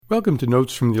Welcome to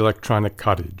Notes from the Electronic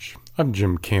Cottage. I'm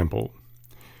Jim Campbell.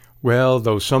 Well,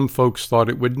 though some folks thought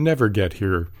it would never get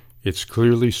here, it's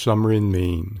clearly summer in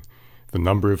Maine. The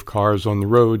number of cars on the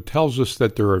road tells us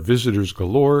that there are visitors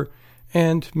galore,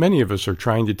 and many of us are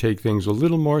trying to take things a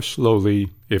little more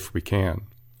slowly if we can.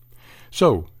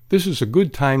 So, this is a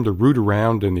good time to root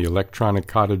around in the Electronic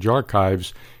Cottage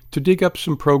archives to dig up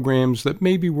some programs that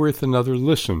may be worth another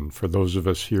listen for those of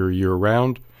us here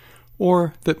year-round,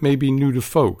 or that may be new to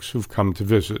folks who've come to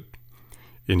visit.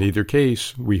 In either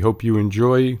case, we hope you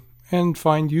enjoy and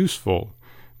find useful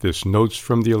this Notes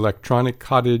from the Electronic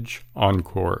Cottage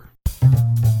Encore.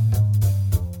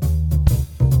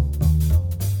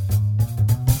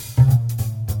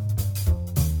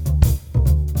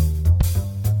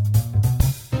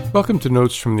 Welcome to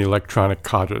Notes from the Electronic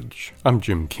Cottage. I'm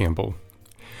Jim Campbell.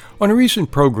 On a recent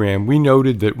program, we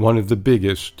noted that one of the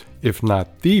biggest, if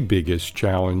not the biggest,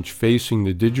 challenge facing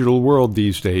the digital world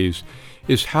these days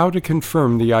is how to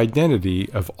confirm the identity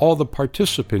of all the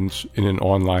participants in an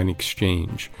online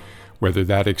exchange, whether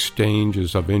that exchange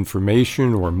is of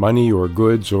information or money or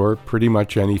goods or pretty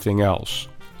much anything else.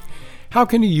 How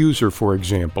can a user, for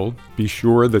example, be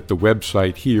sure that the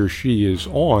website he or she is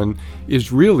on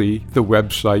is really the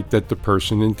website that the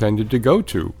person intended to go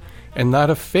to, and not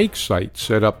a fake site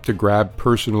set up to grab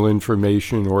personal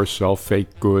information or sell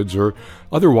fake goods or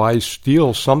otherwise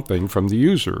steal something from the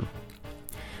user?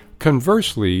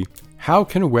 Conversely, how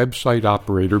can a website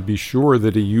operator be sure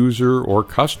that a user or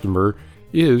customer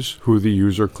is who the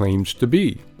user claims to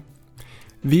be?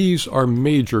 These are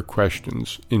major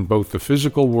questions in both the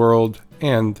physical world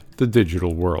and the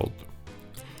digital world.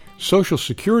 Social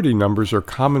security numbers are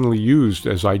commonly used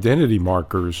as identity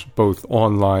markers both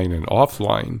online and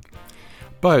offline.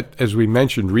 But, as we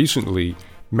mentioned recently,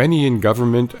 many in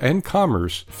government and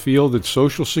commerce feel that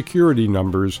social security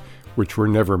numbers, which were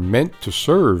never meant to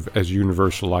serve as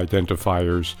universal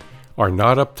identifiers, are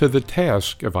not up to the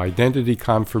task of identity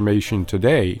confirmation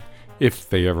today, if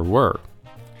they ever were.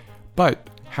 But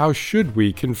how should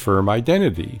we confirm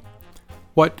identity?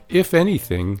 What, if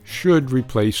anything, should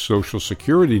replace social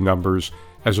security numbers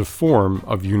as a form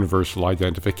of universal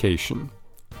identification?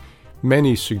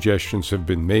 Many suggestions have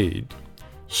been made.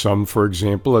 Some, for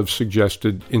example, have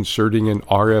suggested inserting an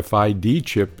RFID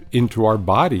chip into our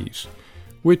bodies,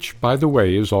 which, by the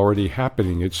way, is already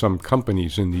happening at some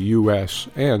companies in the U.S.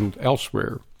 and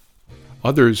elsewhere.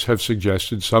 Others have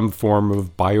suggested some form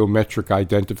of biometric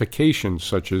identification,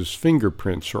 such as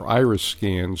fingerprints or iris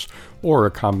scans, or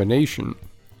a combination.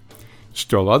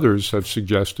 Still others have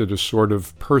suggested a sort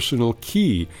of personal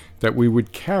key that we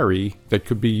would carry that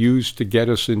could be used to get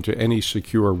us into any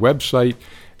secure website,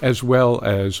 as well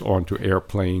as onto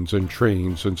airplanes and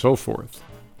trains and so forth.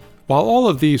 While all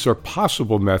of these are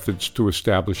possible methods to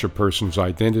establish a person's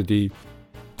identity,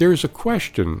 there is a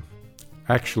question,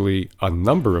 actually a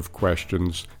number of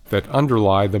questions, that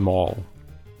underlie them all.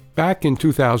 Back in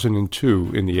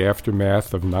 2002, in the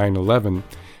aftermath of 9/11,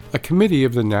 a committee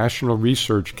of the National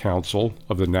Research Council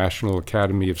of the National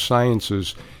Academy of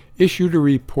Sciences issued a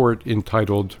report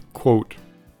entitled, quote,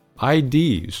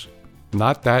 IDs,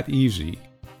 Not That Easy,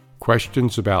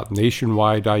 Questions About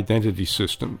Nationwide Identity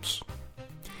Systems.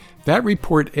 That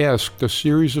report asked a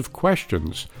series of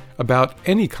questions about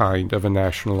any kind of a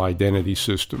national identity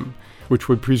system, which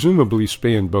would presumably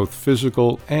span both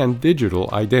physical and digital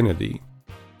identity.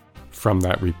 From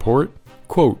that report,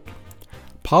 quote,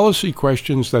 policy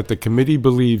questions that the committee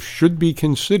believes should be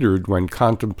considered when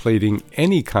contemplating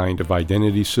any kind of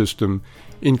identity system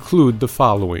include the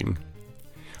following.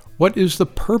 What is the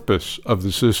purpose of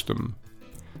the system?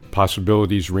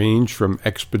 Possibilities range from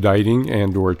expediting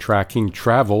and or tracking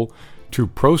travel to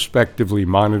prospectively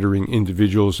monitoring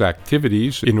individuals'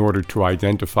 activities in order to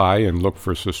identify and look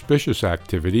for suspicious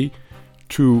activity,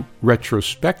 to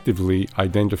retrospectively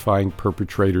identifying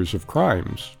perpetrators of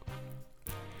crimes.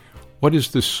 What is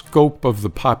the scope of the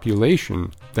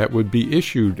population that would be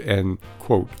issued an,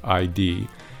 quote, ID,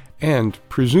 and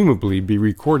presumably be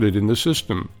recorded in the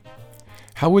system?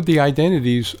 How would the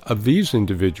identities of these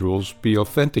individuals be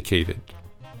authenticated?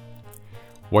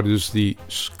 What is the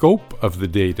scope of the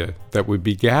data that would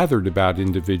be gathered about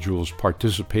individuals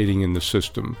participating in the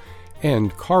system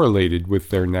and correlated with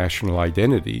their national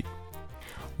identity?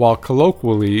 While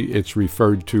colloquially it's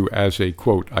referred to as a,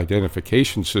 quote,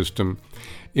 identification system,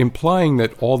 implying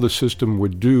that all the system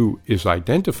would do is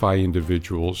identify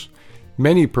individuals,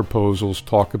 many proposals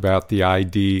talk about the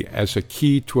ID as a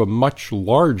key to a much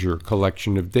larger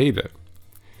collection of data.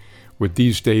 Would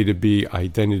these data be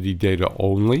identity data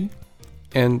only?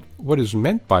 And what is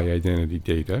meant by identity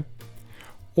data?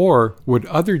 Or would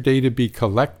other data be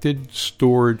collected,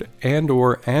 stored,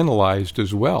 and/or analyzed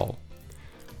as well?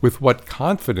 With what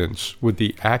confidence would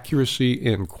the accuracy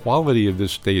and quality of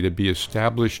this data be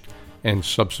established and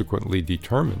subsequently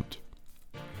determined?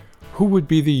 Who would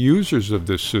be the users of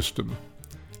this system,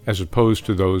 as opposed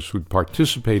to those who'd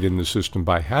participate in the system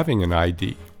by having an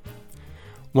ID?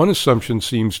 One assumption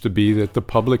seems to be that the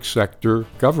public sector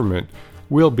government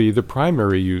will be the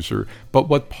primary user, but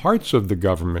what parts of the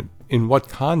government, in what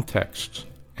contexts,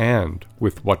 and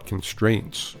with what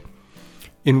constraints?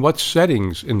 In what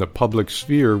settings in the public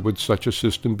sphere would such a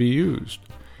system be used?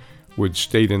 Would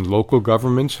state and local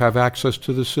governments have access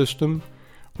to the system?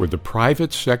 Would the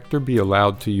private sector be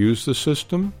allowed to use the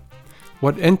system?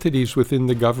 What entities within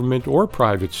the government or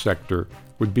private sector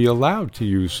would be allowed to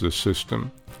use the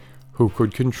system? Who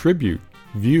could contribute,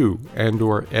 view,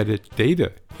 and/or edit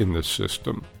data in the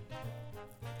system?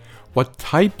 What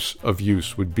types of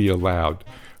use would be allowed?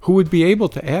 Who would be able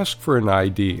to ask for an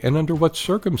ID, and under what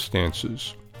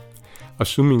circumstances?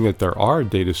 Assuming that there are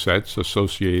data sets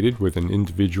associated with an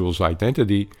individual's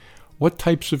identity, what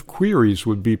types of queries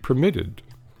would be permitted?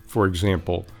 For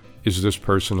example, is this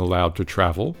person allowed to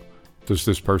travel? Does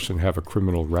this person have a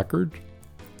criminal record?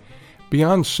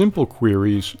 Beyond simple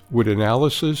queries, would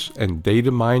analysis and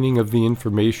data mining of the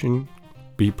information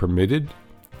be permitted?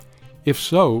 If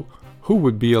so, who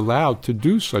would be allowed to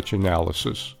do such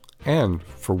analysis, and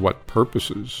for what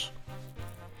purposes?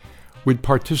 Would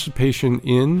participation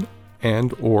in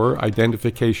and/or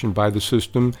identification by the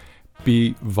system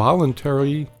be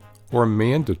voluntary or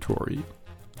mandatory?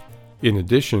 In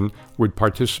addition, would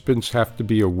participants have to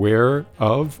be aware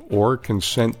of or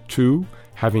consent to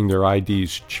having their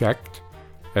IDs checked,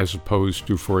 as opposed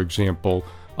to, for example,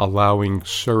 allowing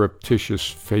surreptitious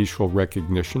facial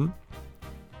recognition?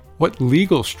 What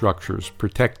legal structures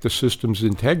protect the system's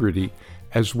integrity,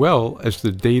 as well as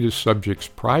the data subject's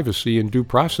privacy and due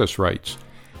process rights,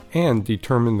 and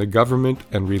determine the government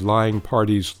and relying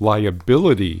parties'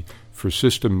 liability for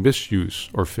system misuse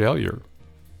or failure?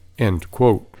 End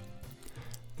quote.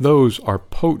 Those are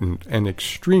potent and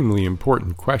extremely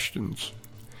important questions.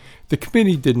 The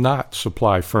committee did not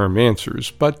supply firm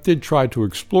answers, but did try to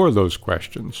explore those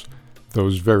questions,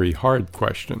 those very hard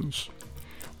questions.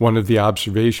 One of the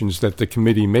observations that the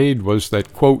committee made was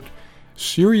that, quote,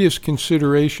 serious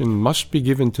consideration must be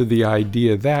given to the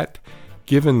idea that,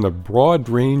 given the broad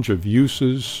range of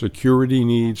uses, security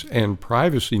needs, and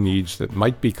privacy needs that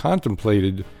might be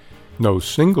contemplated, no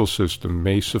single system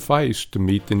may suffice to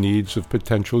meet the needs of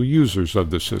potential users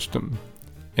of the system.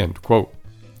 End quote.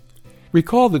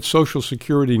 Recall that Social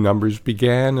Security numbers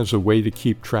began as a way to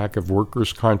keep track of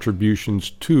workers' contributions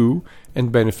to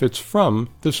and benefits from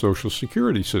the Social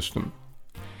Security system.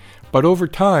 But over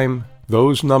time,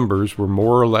 those numbers were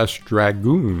more or less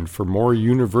dragooned for more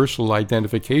universal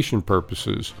identification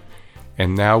purposes,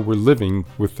 and now we're living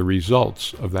with the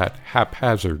results of that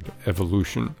haphazard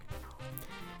evolution.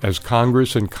 As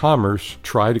Congress and Commerce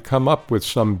try to come up with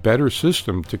some better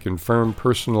system to confirm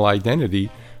personal identity,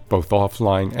 both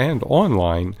offline and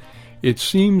online, it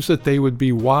seems that they would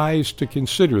be wise to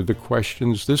consider the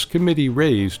questions this committee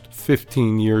raised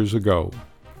 15 years ago.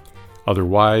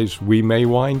 Otherwise, we may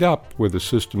wind up with a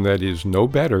system that is no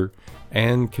better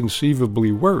and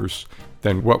conceivably worse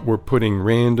than what we're putting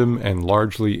random and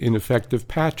largely ineffective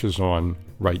patches on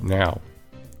right now.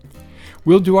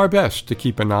 We'll do our best to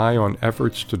keep an eye on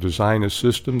efforts to design a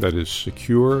system that is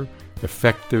secure,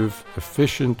 effective,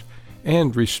 efficient,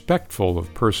 and respectful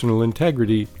of personal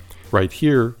integrity right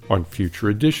here on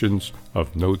future editions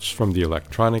of Notes from the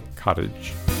Electronic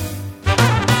Cottage.